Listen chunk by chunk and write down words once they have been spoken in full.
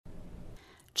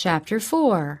Chapter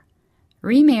 4.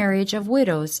 Remarriage of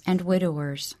Widows and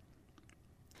Widowers.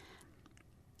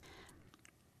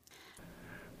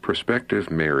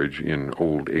 Prospective marriage in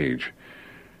old age.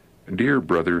 Dear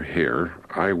Brother Hare,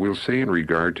 I will say in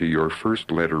regard to your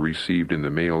first letter received in the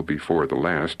mail before the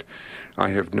last, I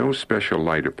have no special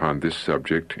light upon this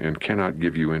subject and cannot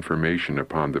give you information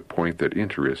upon the point that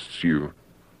interests you.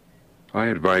 I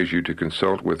advise you to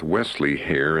consult with Wesley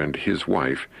Hare and his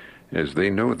wife, as they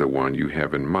know the one you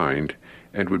have in mind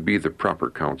and would be the proper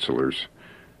counselors.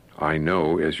 I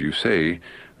know, as you say,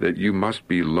 that you must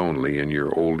be lonely in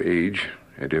your old age,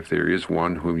 and if there is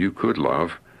one whom you could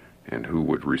love, and who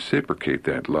would reciprocate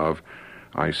that love,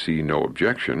 I see no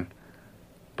objection.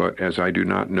 But as I do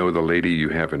not know the lady you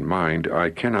have in mind, I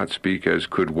cannot speak as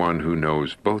could one who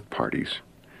knows both parties.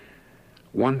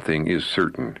 One thing is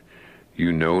certain.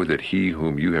 You know that he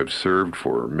whom you have served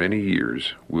for many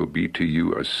years will be to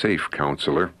you a safe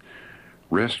counselor.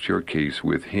 Rest your case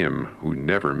with him who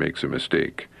never makes a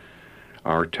mistake.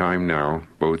 Our time now,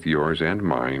 both yours and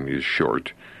mine, is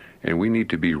short, and we need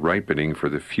to be ripening for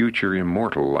the future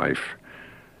immortal life.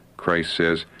 Christ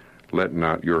says, "Let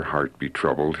not your heart be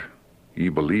troubled. Ye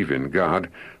believe in God,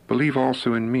 believe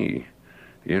also in me.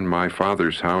 In my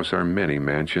Father's house are many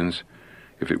mansions.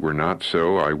 If it were not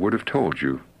so, I would have told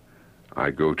you. I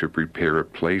go to prepare a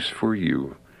place for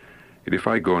you. And if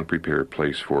I go and prepare a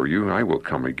place for you, I will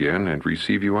come again and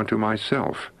receive you unto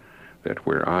myself, that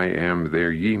where I am,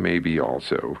 there ye may be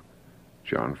also."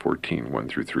 John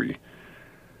 14:1-3.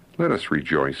 Let us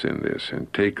rejoice in this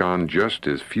and take on just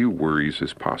as few worries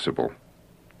as possible.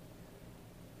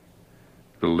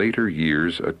 The later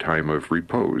years, a time of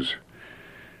repose.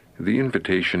 The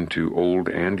invitation to old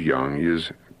and young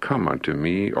is, "Come unto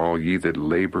me, all ye that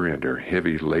labor and are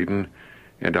heavy laden,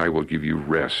 and I will give you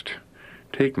rest.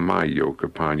 Take my yoke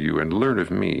upon you, and learn of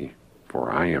me,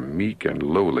 for I am meek and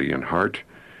lowly in heart,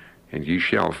 and ye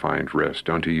shall find rest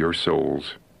unto your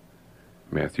souls."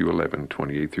 Matthew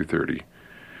 11:28-30.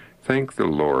 Thank the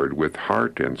Lord with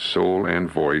heart and soul and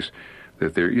voice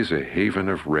that there is a haven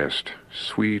of rest,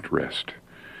 sweet rest.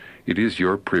 It is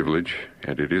your privilege,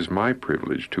 and it is my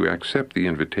privilege, to accept the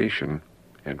invitation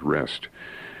and rest.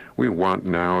 We want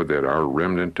now that our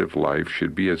remnant of life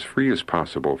should be as free as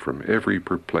possible from every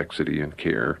perplexity and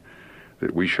care,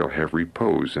 that we shall have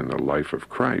repose in the life of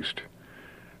Christ.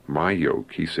 My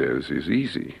yoke, he says, is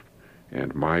easy,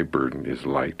 and my burden is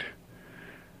light.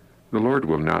 The Lord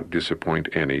will not disappoint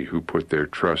any who put their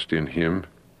trust in him.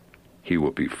 He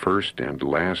will be first and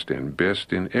last and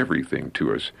best in everything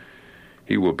to us.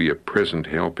 He will be a present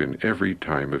help in every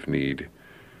time of need.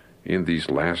 In these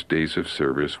last days of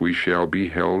service we shall be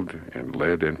held and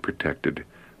led and protected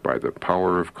by the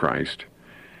power of Christ.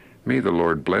 May the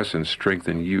Lord bless and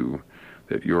strengthen you,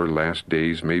 that your last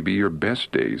days may be your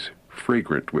best days,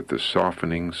 fragrant with the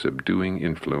softening, subduing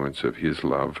influence of his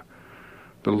love.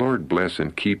 The Lord bless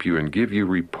and keep you and give you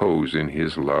repose in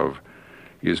his love,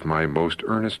 is my most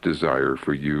earnest desire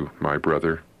for you, my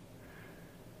brother.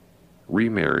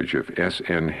 Remarriage of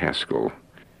S.N. Haskell.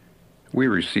 We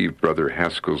received Brother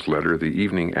Haskell's letter the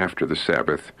evening after the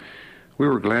Sabbath. We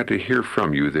were glad to hear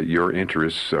from you that your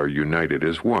interests are united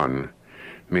as one.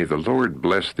 May the Lord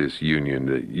bless this union,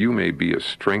 that you may be a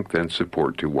strength and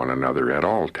support to one another at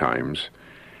all times.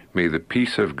 May the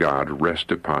peace of God rest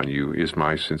upon you, is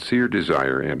my sincere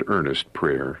desire and earnest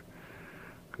prayer.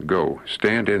 Go,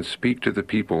 stand and speak to the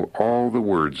people all the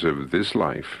words of this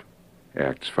life.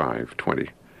 Acts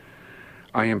 5:20.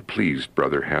 I am pleased,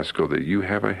 Brother Haskell, that you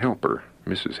have a helper,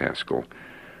 Mrs. Haskell.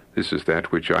 This is that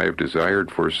which I have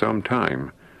desired for some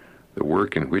time. The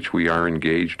work in which we are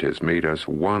engaged has made us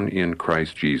one in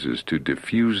Christ Jesus to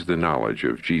diffuse the knowledge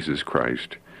of Jesus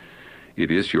Christ.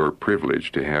 It is your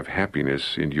privilege to have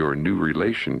happiness in your new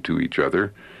relation to each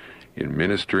other, in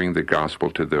ministering the gospel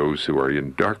to those who are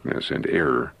in darkness and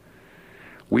error.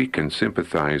 We can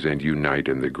sympathize and unite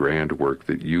in the grand work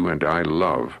that you and I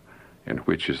love, and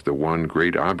which is the one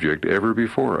great object ever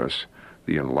before us,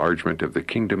 the enlargement of the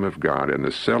kingdom of God and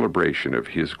the celebration of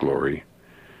his glory.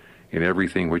 In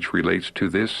everything which relates to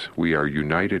this, we are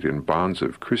united in bonds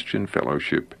of Christian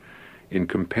fellowship, in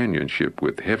companionship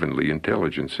with heavenly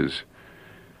intelligences.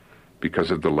 Because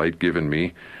of the light given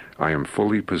me, I am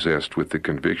fully possessed with the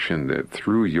conviction that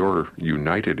through your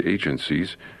united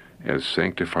agencies, as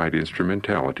sanctified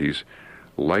instrumentalities,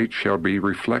 light shall be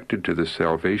reflected to the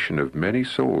salvation of many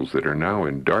souls that are now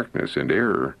in darkness and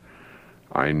error.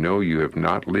 I know you have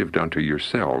not lived unto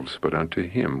yourselves, but unto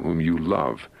him whom you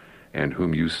love, and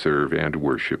whom you serve and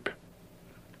worship.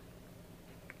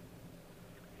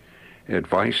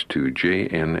 Advice to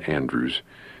J.N. Andrews.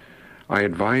 I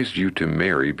advised you to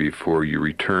marry before you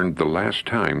returned the last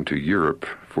time to Europe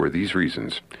for these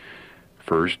reasons.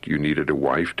 First, you needed a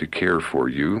wife to care for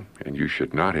you, and you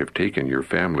should not have taken your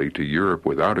family to Europe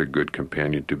without a good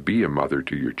companion to be a mother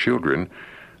to your children,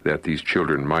 that these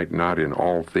children might not in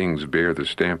all things bear the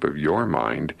stamp of your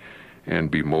mind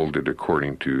and be molded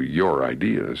according to your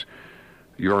ideas.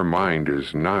 Your mind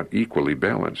is not equally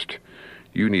balanced.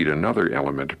 You need another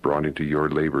element brought into your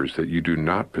labors that you do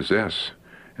not possess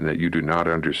and that you do not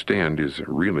understand is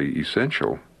really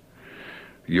essential.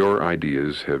 Your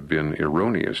ideas have been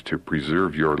erroneous to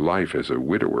preserve your life as a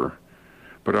widower,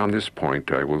 but on this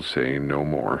point I will say no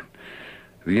more.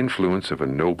 The influence of a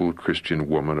noble Christian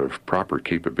woman of proper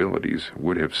capabilities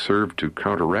would have served to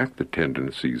counteract the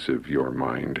tendencies of your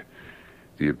mind.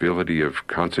 The ability of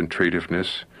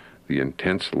concentrativeness, the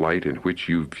intense light in which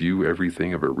you view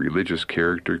everything of a religious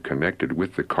character connected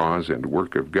with the cause and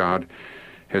work of God,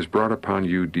 has brought upon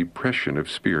you depression of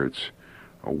spirits,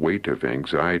 a weight of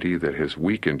anxiety that has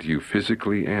weakened you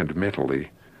physically and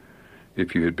mentally.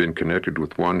 If you had been connected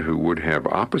with one who would have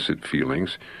opposite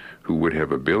feelings, who would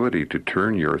have ability to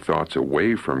turn your thoughts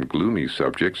away from gloomy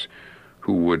subjects,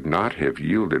 who would not have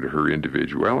yielded her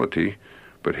individuality,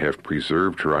 but have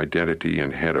preserved her identity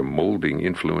and had a molding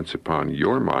influence upon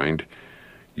your mind,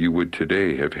 you would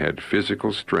today have had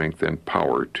physical strength and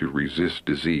power to resist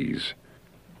disease.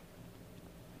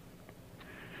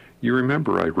 You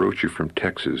remember I wrote you from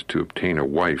Texas to obtain a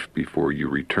wife before you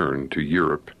returned to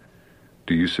Europe.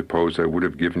 Do you suppose I would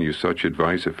have given you such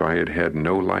advice if I had had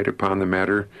no light upon the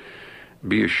matter?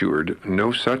 Be assured,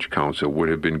 no such counsel would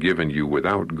have been given you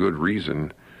without good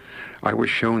reason. I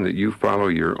was shown that you follow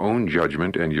your own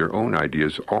judgment and your own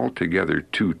ideas altogether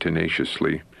too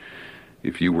tenaciously.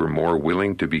 If you were more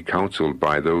willing to be counseled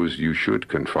by those you should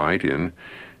confide in,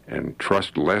 and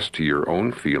trust less to your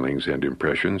own feelings and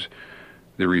impressions,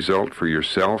 the result for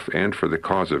yourself and for the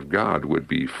cause of God would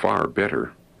be far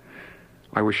better.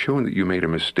 I was shown that you made a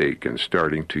mistake in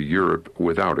starting to Europe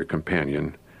without a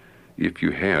companion. If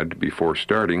you had, before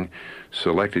starting,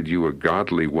 selected you a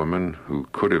godly woman who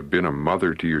could have been a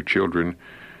mother to your children,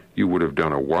 you would have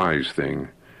done a wise thing,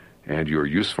 and your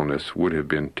usefulness would have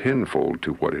been tenfold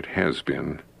to what it has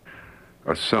been.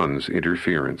 A son's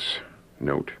interference.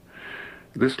 Note: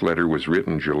 this letter was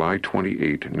written July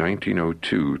 28,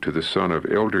 1902, to the son of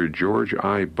Elder George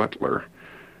I. Butler,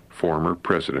 former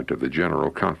president of the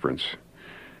General Conference.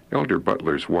 Elder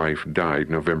Butler's wife died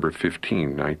November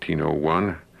 15,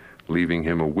 1901, leaving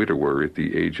him a widower at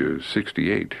the age of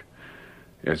 68.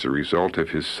 As a result of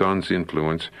his son's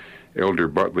influence, Elder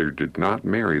Butler did not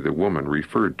marry the woman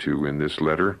referred to in this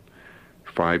letter.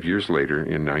 5 years later,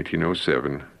 in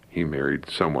 1907, he married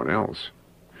someone else.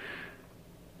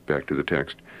 Back to the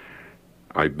text.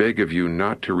 I beg of you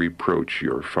not to reproach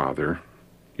your father.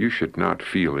 You should not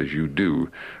feel as you do,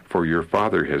 for your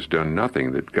father has done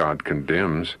nothing that God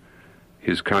condemns.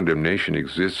 His condemnation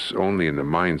exists only in the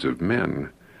minds of men.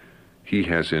 He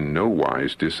has in no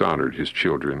wise dishonored his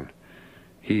children.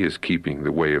 He is keeping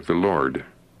the way of the Lord,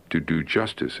 to do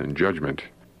justice and judgment.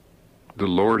 The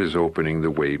Lord is opening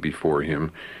the way before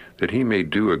him, that he may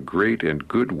do a great and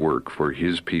good work for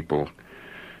his people.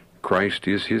 Christ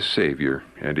is his Savior,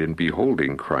 and in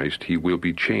beholding Christ he will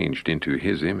be changed into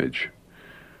his image.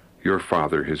 Your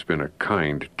father has been a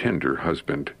kind, tender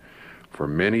husband. For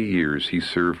many years he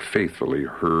served faithfully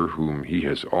her whom he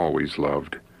has always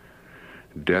loved.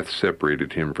 Death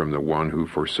separated him from the one who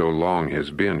for so long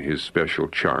has been his special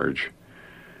charge.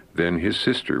 Then his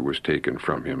sister was taken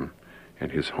from him,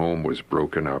 and his home was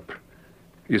broken up.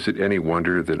 Is it any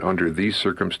wonder that under these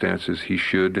circumstances he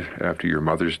should, after your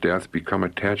mother's death, become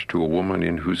attached to a woman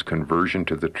in whose conversion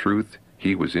to the truth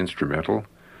he was instrumental?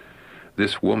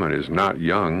 This woman is not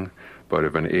young, but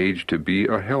of an age to be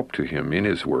a help to him in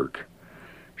his work.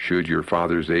 Should your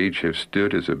father's age have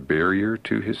stood as a barrier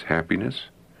to his happiness?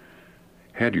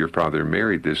 Had your father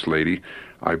married this lady,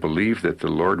 I believe that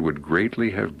the Lord would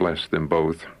greatly have blessed them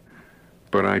both.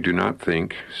 But I do not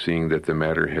think, seeing that the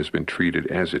matter has been treated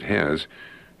as it has,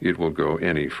 it will go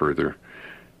any further.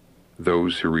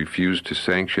 Those who refuse to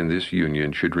sanction this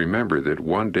union should remember that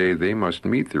one day they must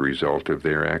meet the result of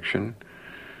their action.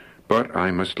 But I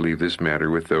must leave this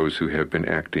matter with those who have been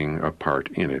acting a part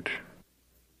in it.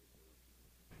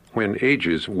 When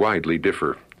ages widely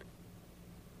differ.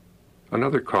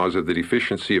 Another cause of the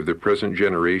deficiency of the present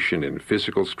generation in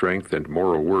physical strength and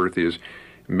moral worth is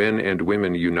men and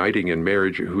women uniting in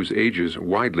marriage whose ages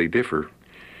widely differ.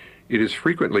 It is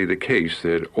frequently the case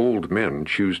that old men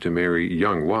choose to marry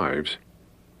young wives.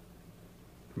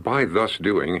 By thus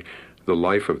doing, the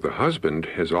life of the husband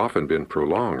has often been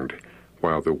prolonged,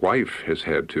 while the wife has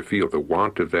had to feel the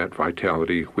want of that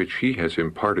vitality which he has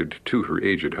imparted to her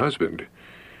aged husband.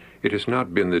 It has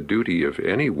not been the duty of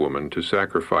any woman to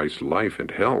sacrifice life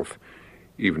and health,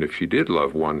 even if she did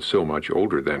love one so much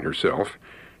older than herself,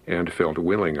 and felt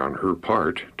willing on her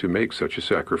part to make such a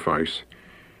sacrifice.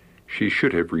 She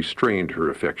should have restrained her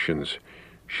affections.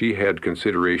 She had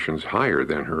considerations higher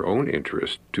than her own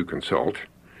interest to consult.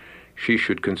 She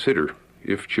should consider,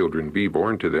 if children be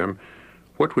born to them,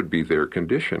 what would be their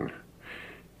condition.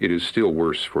 It is still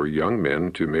worse for young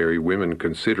men to marry women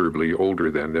considerably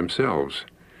older than themselves.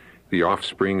 The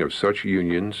offspring of such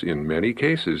unions, in many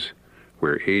cases,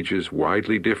 where ages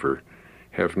widely differ,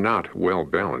 have not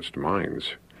well-balanced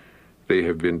minds. They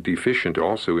have been deficient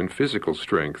also in physical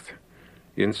strength.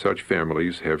 In such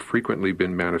families have frequently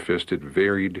been manifested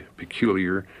varied,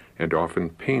 peculiar, and often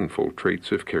painful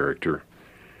traits of character.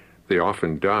 They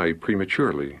often die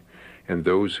prematurely, and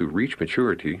those who reach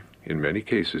maturity, in many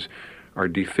cases, are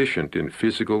deficient in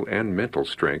physical and mental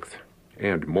strength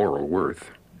and moral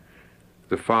worth.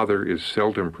 The father is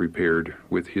seldom prepared,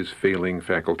 with his failing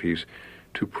faculties,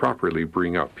 to properly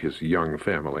bring up his young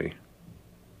family.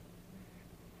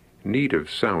 Need of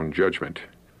sound judgment.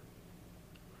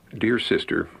 Dear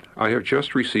Sister, I have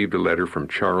just received a letter from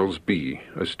Charles B.,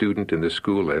 a student in the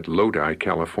school at Lodi,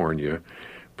 California,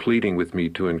 pleading with me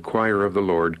to inquire of the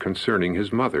Lord concerning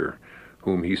his mother,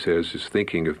 whom he says is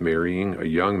thinking of marrying a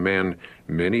young man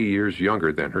many years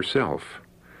younger than herself.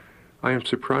 I am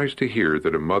surprised to hear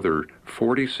that a mother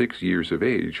 46 years of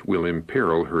age will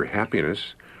imperil her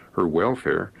happiness, her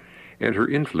welfare, and her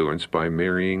influence by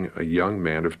marrying a young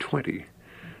man of 20.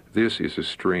 This is a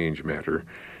strange matter,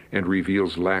 and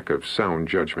reveals lack of sound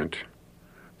judgment.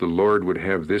 The Lord would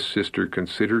have this sister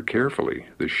consider carefully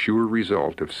the sure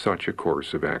result of such a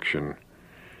course of action.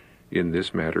 In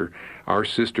this matter, our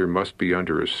sister must be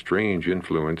under a strange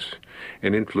influence,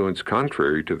 an influence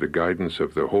contrary to the guidance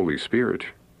of the Holy Spirit.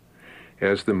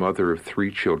 As the mother of 3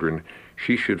 children,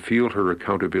 she should feel her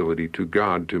accountability to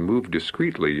God to move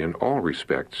discreetly in all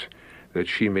respects, that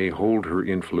she may hold her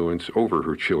influence over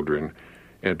her children,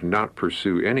 and not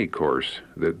pursue any course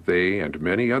that they and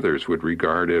many others would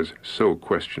regard as so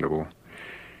questionable.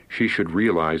 She should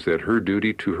realize that her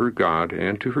duty to her God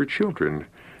and to her children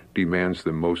demands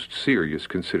the most serious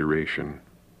consideration.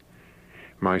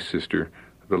 My sister,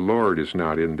 the Lord is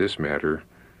not in this matter.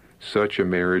 Such a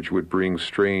marriage would bring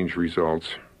strange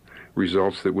results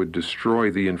that would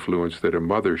destroy the influence that a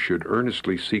mother should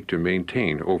earnestly seek to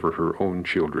maintain over her own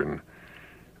children.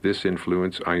 This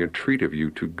influence I entreat of you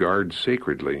to guard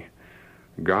sacredly.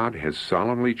 God has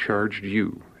solemnly charged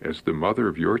you, as the mother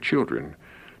of your children,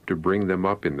 to bring them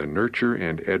up in the nurture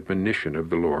and admonition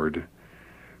of the Lord.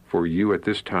 For you at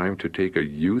this time to take a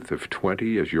youth of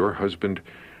 20 as your husband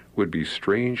would be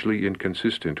strangely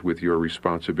inconsistent with your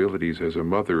responsibilities as a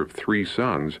mother of 3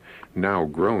 sons, now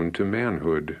grown to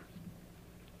manhood.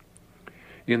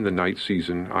 In the night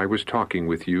season I was talking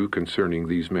with you concerning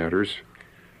these matters,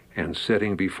 and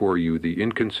setting before you the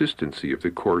inconsistency of the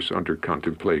course under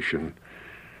contemplation.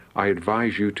 I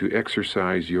advise you to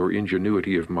exercise your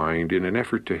ingenuity of mind in an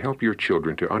effort to help your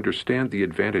children to understand the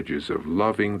advantages of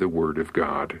loving the Word of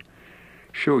God.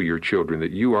 Show your children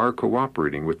that you are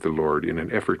cooperating with the Lord in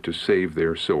an effort to save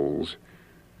their souls.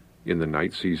 In the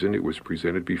night season it was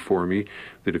presented before me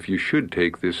that if you should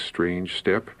take this strange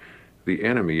step, the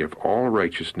enemy of all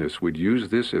righteousness would use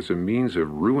this as a means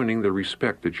of ruining the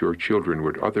respect that your children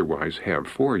would otherwise have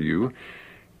for you,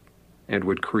 and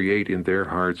would create in their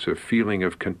hearts a feeling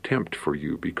of contempt for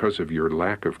you because of your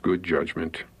lack of good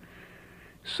judgment.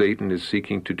 Satan is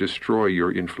seeking to destroy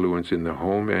your influence in the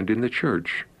home and in the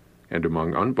church, and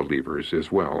among unbelievers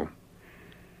as well.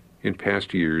 In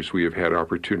past years we have had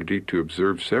opportunity to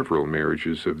observe several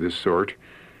marriages of this sort,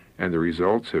 and the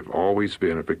results have always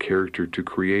been of a character to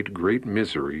create great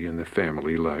misery in the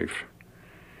family life.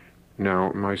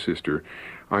 Now, my sister,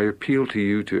 I appeal to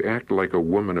you to act like a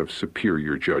woman of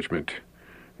superior judgment.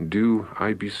 Do,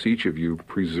 I beseech of you,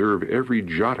 preserve every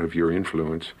jot of your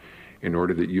influence, in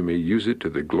order that you may use it to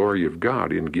the glory of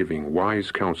God in giving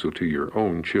wise counsel to your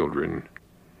own children.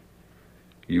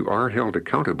 You are held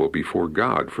accountable before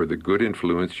God for the good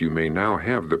influence you may now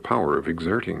have the power of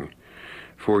exerting.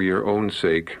 For your own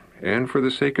sake, and for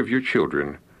the sake of your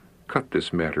children, cut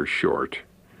this matter short.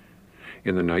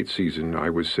 In the night season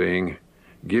I was saying,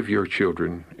 give your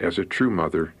children, as a true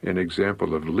mother, an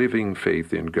example of living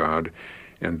faith in God,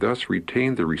 and thus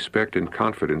retain the respect and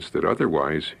confidence that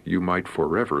otherwise you might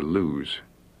forever lose.